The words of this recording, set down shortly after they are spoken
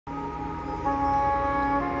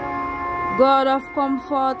God of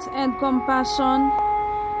comfort and compassion,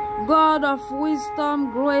 God of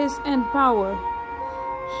wisdom, grace, and power,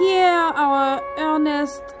 hear our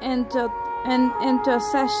earnest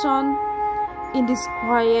intercession in this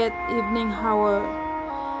quiet evening hour.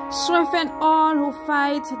 Strengthen all who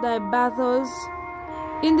fight thy battles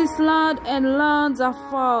in this land and lands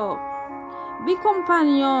afar. Be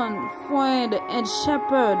companion, friend, and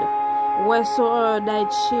shepherd wheresoever thy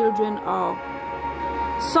children are.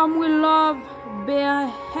 Some will love bear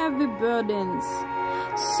heavy burdens,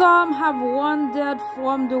 some have wandered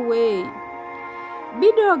from the way.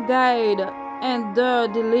 Be their guide and their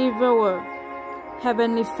deliverer.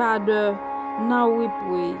 Heavenly Father, now we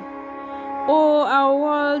pray. Oh, our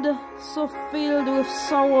world so filled with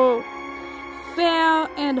sorrow, fear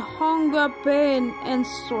and hunger, pain and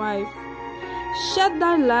strife, shed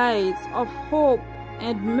thy light of hope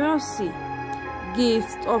and mercy,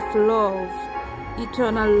 gift of love,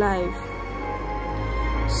 eternal life.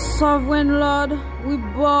 Sovereign Lord, we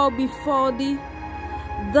bow before thee.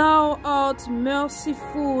 Thou art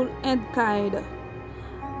merciful and kind.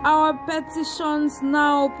 Our petitions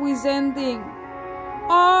now presenting,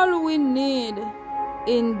 all we need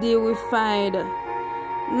in thee we find.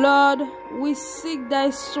 Lord, we seek thy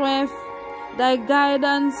strength, thy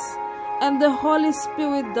guidance, and the Holy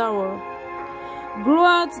Spirit power.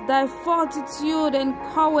 Grant thy fortitude and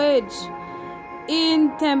courage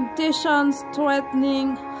in temptation's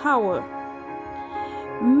threatening hour.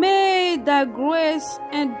 May thy grace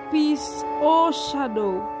and peace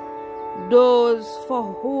o'ershadow those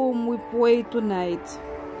for whom we pray tonight.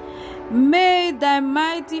 May thy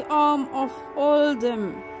mighty arm uphold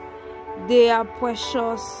them. They are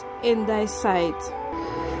precious in thy sight.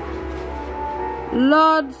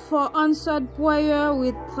 Lord, for answered prayer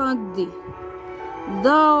we thank thee.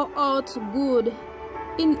 Thou art good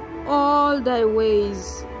in all thy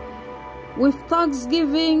ways. With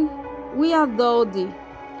thanksgiving we adore thee.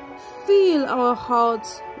 Fill our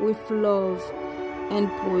hearts with love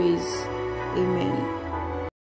and praise. Amen.